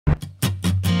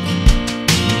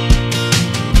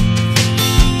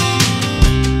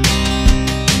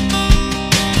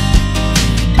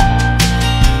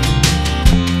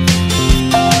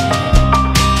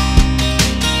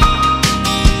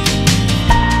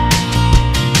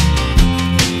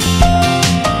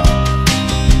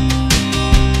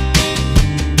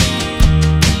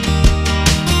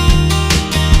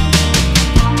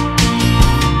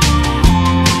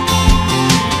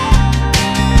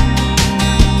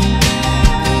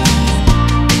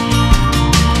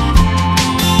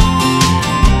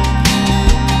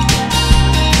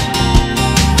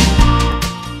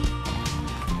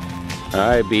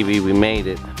right, BB, we made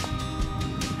it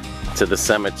to the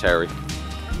cemetery.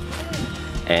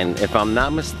 And if I'm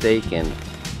not mistaken,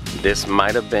 this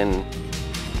might have been,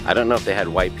 I don't know if they had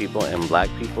white people and black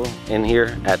people in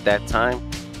here at that time,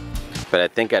 but I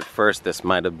think at first this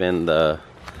might have been the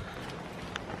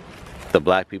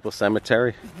black people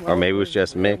cemetery, or maybe it was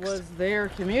just mixed. It was their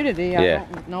community. Yeah.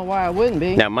 I don't know why it wouldn't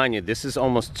be. Now, mind you, this is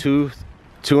almost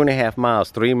 2.5 miles,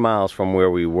 3 miles from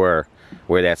where we were,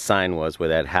 where that sign was, where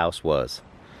that house was.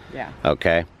 Yeah.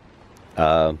 Okay.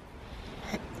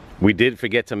 We did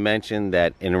forget to mention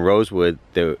that in Rosewood,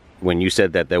 when you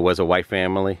said that there was a white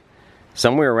family,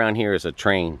 somewhere around here is a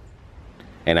train.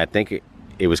 And I think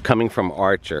it was coming from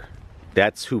Archer.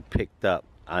 That's who picked up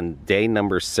on day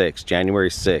number 6, January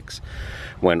 6th,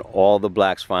 when all the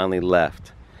blacks finally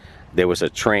left. There was a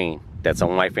train that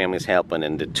some white families helping,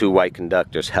 and the 2 white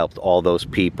conductors helped all those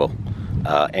people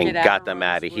and got them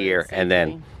out of here. And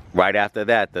then right after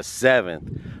that, the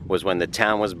 7th, was when the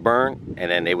town was burned,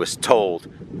 and then it was told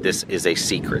this is a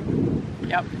secret.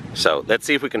 Yep. So let's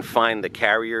see if we can find the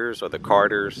carriers or the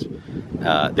carters.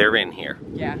 They're in here.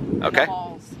 Yeah. Okay.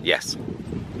 Yes.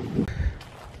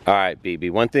 All right,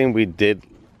 BB. One thing we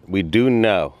do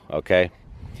know. Okay.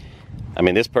 I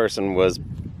mean, this person was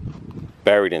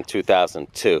buried in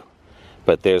 2002,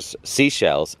 but there's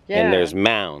seashells and there's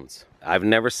mounds. I've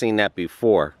never seen that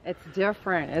before. It's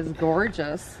different. It's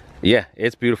gorgeous. Yeah,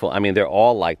 it's beautiful. I mean, they're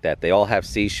all like that. They all have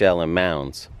seashell and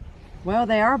mounds. Well,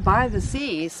 they are by the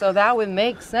sea, so that would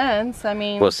make sense. I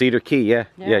mean... Well, Cedar Key, yeah,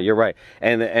 you're right.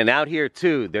 And out here,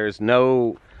 too, there's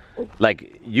no...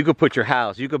 Like, you could put your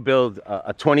house, you could build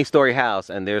a 20-story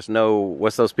house, and there's no...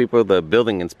 What's those people? The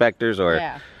building inspectors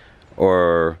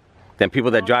or then people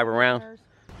that drive around?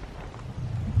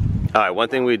 All right, one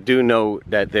thing we do know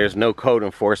that there's no code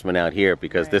enforcement out here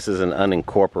because this is an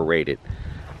unincorporated,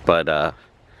 but...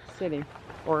 city,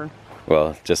 or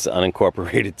well, just an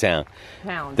unincorporated town.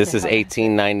 This is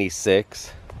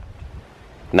 1896,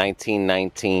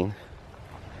 1919,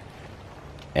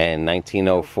 and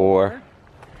 1904.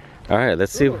 All right,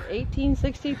 let's see.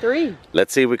 1863.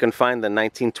 Let's see if we can find the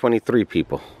 1923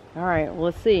 people. All right, well,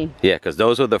 let's see. Yeah, because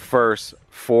those are the first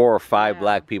 4 or 5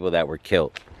 black people that were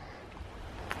killed.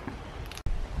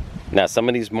 Now, some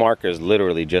of these markers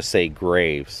literally just say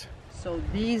graves. So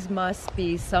these must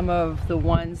be some of the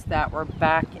ones that were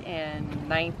back in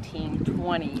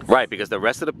 1920s. Right, because the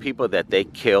rest of the people that they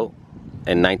killed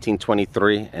in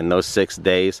 1923 in those 6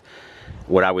 days,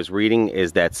 what I was reading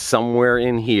is that somewhere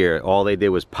in here, all they did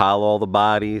was pile all the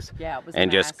bodies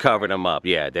and just cover them up.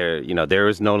 Yeah, there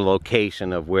is no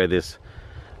location of where these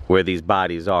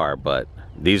bodies are, but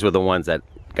these were the ones that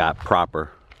got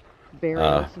proper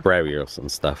burials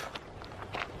and stuff.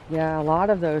 Yeah, a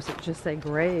lot of those that just say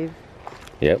grave.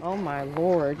 Yep. Oh my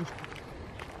Lord.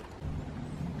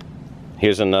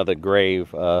 Here's another grave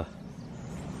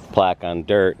plaque on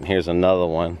dirt. Here's another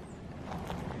one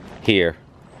here.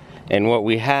 And what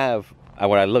we have,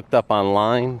 what I looked up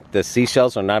online, the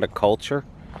seashells are not a culture,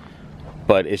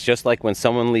 but it's just like when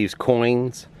someone leaves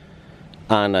coins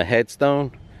on a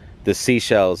headstone, the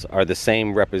seashells are the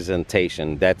same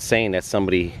representation. That's saying that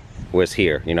somebody was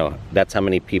here. You know, that's how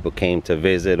many people came to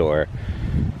visit or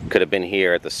could have been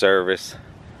here at the service.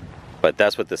 But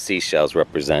that's what the seashells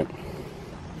represent.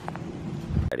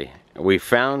 We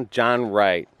found John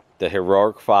Wright, the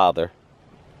heroic father,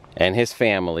 and his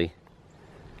family,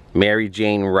 Mary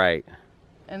Jane Wright.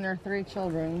 And their 3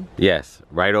 children. Yes,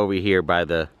 right over here by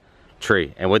the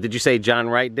tree. And what did you say John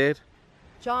Wright did?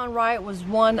 John Wright was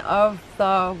one of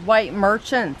the white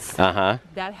merchants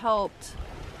that helped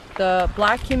the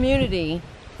black community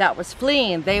that was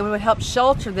fleeing. They would help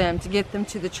shelter them to get them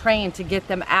to the train, to get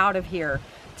them out of here,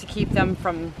 to keep them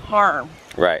from harm.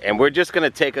 Right, and we're just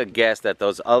gonna take a guess that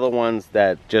those other ones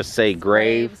that just say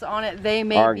graves on it, they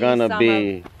may are be gonna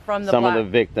be some of the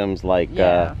victims, like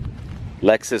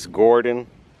Lexus Gordon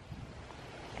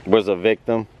was a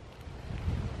victim.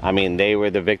 I mean, they were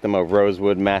the victim of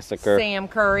Rosewood massacre. Sam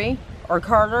Curry or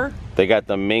Carter. They got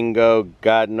the Mingo,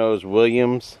 God knows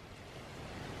Williams.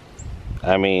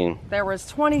 I mean, there was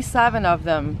 27 of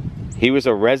them. He was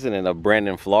a resident of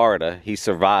Brandon, Florida. He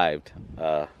survived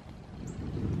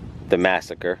the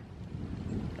massacre.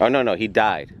 Oh, no, he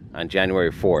died on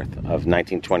January 4th of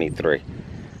 1923.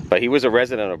 But he was a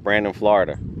resident of Brandon,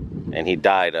 Florida. And he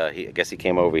died, I guess he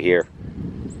came over here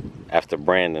after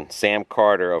Brandon. Sam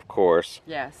Carter, of course.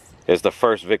 Yes. Is the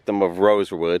first victim of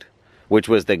Rosewood, which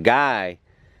was the guy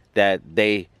that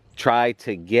they tried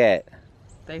to get.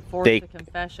 They forced a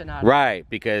confession out of Right,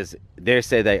 because they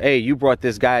said that, hey, you brought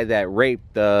this guy that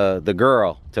raped the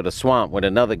girl to the swamp with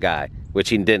another guy, which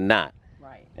he did not.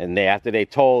 Right. And after he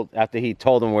told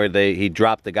them where he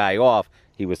dropped the guy off,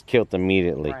 he was killed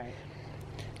immediately. Right.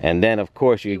 And then of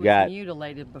course he got was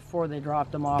mutilated before they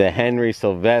dropped him off. The Henry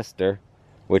Sylvester,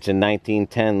 which in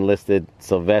 1910 listed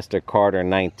Sylvester Carter,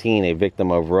 19, a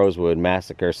victim of Rosewood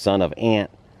massacre, son of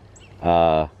Aunt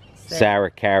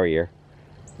Sarah Carrier.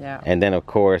 Yeah. And then of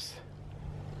course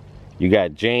you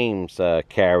got James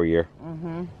Carrier.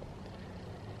 Mm-hmm.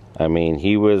 I mean,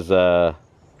 he was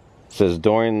says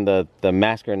during the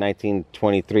massacre in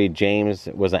 1923, James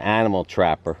was an animal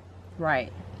trapper.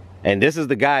 Right. And this is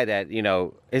the guy that, you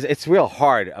know, it's real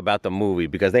hard about the movie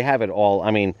because they have it all.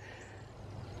 I mean,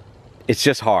 it's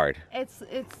just hard. It's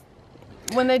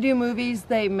when they do movies,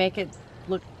 they make it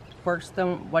look worse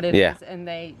than what it is, and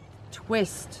they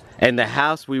twist. And the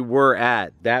house we were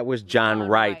at, that was John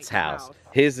Wrights' house.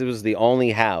 His was the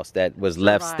only house that was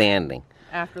left standing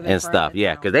after they and stuff.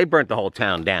 Yeah, because they burnt the whole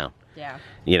town down. Yeah.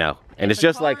 You know, and it's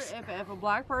just like if a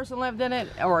black person lived in it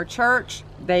or a church,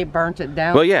 they burnt it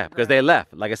down. Well, yeah, because they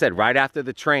left. Like I said, right after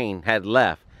the train had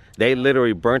left, they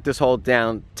literally burnt this whole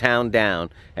town down,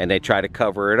 and they tried to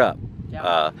cover it up.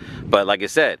 Yep. But like I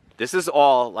said, this is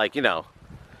all like, you know,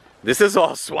 this is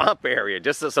all swamp area.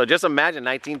 So just imagine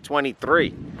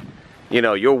 1923. You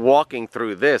know, you're walking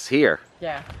through this here.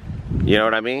 Yeah. You know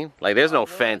what I mean? Like there's no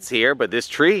fence here, but this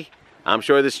tree, I'm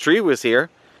sure this tree was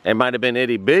here. It might have been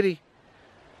itty bitty,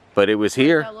 but it was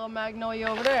here. That little magnolia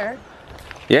over there.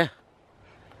 Yeah.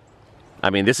 I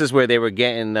mean, this is where they were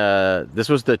getting, this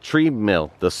was the tree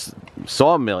mill, the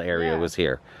sawmill area was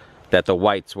here that the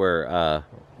whites were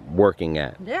working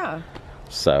at. Yeah.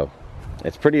 So,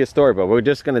 it's pretty historic, but we're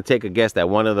just going to take a guess that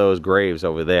one of those graves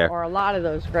over there. Or a lot of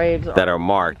those graves that are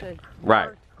marked.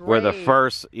 Right. Were the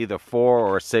first either 4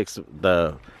 or 6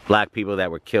 the black people that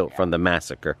were killed from the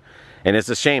massacre. And it's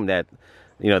a shame that,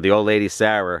 you know, the old lady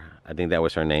Sarah, I think that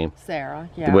was her name. Sarah,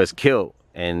 yeah. Was killed.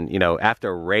 And, you know,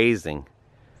 after raising,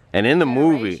 and in the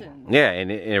movie,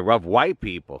 and it rough white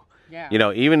people. Yeah. You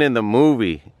know, even in the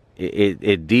movie,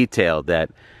 it detailed that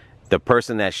the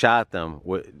person that shot them,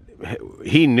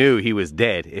 he knew he was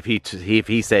dead if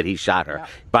he said he shot her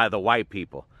by the white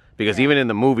people. Because even in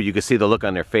the movie, you could see the look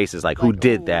on their faces, like who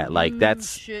did that? Like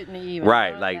that's shouldn't even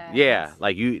right. Like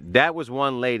like that was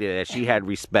one lady that she had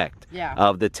respect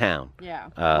of the town. Yeah,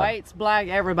 whites, black,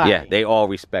 everybody. Yeah, they all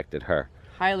respected her.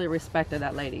 Highly respected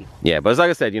that lady. Yeah, but like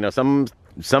I said, you know, some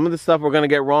of the stuff we're gonna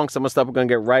get wrong, some of the stuff we're gonna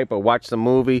get right. But watch the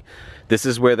movie. This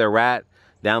is where they're at.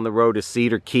 Down the road is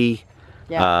Cedar Key.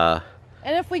 Yeah.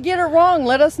 And if we get it wrong,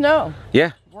 let us know.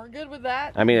 Yeah. We're good with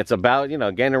that. I mean, it's about, you know,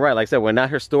 getting it right. Like I said, we're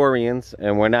not historians,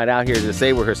 and we're not out here to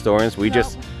say we're historians. We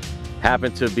just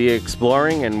happen to be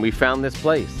exploring, and we found this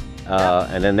place.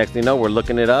 And then next thing you know, we're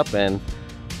looking it up, and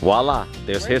voila,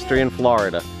 there's history in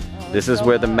Florida. This is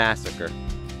where the massacre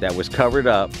that was covered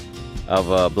up of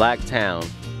a black town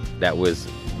that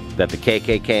the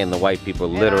KKK and the white people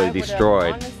literally destroyed.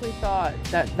 I honestly thought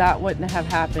that wouldn't have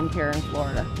happened here in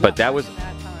Florida. But that was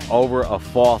over a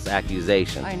false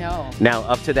accusation. I know. Now,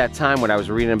 up to that time when I was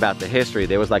reading about the history,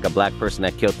 there was like a black person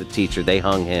that killed the teacher. They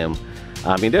hung him.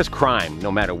 I mean, there's crime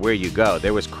no matter where you go.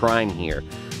 There was crime here.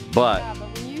 But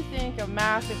when you think of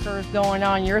massacres going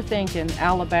on, you're thinking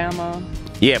Alabama.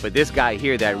 Yeah, but this guy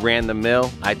here that ran the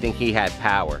mill, I think he had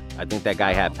power. I think that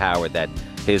guy had power, that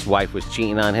his wife was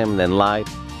cheating on him and then lied.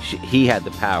 He had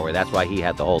the power. That's why he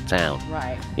had the whole town.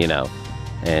 Right. You know.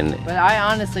 But I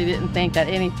honestly didn't think that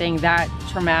anything that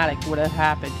traumatic would have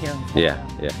happened here in Florida.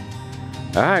 Yeah.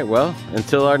 All right, well,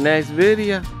 until our next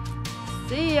video.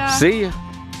 See ya. See ya.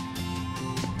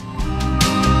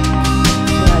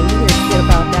 Yeah, you hear shit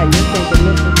about that. You're thinking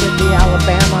Mississippi,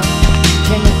 Alabama.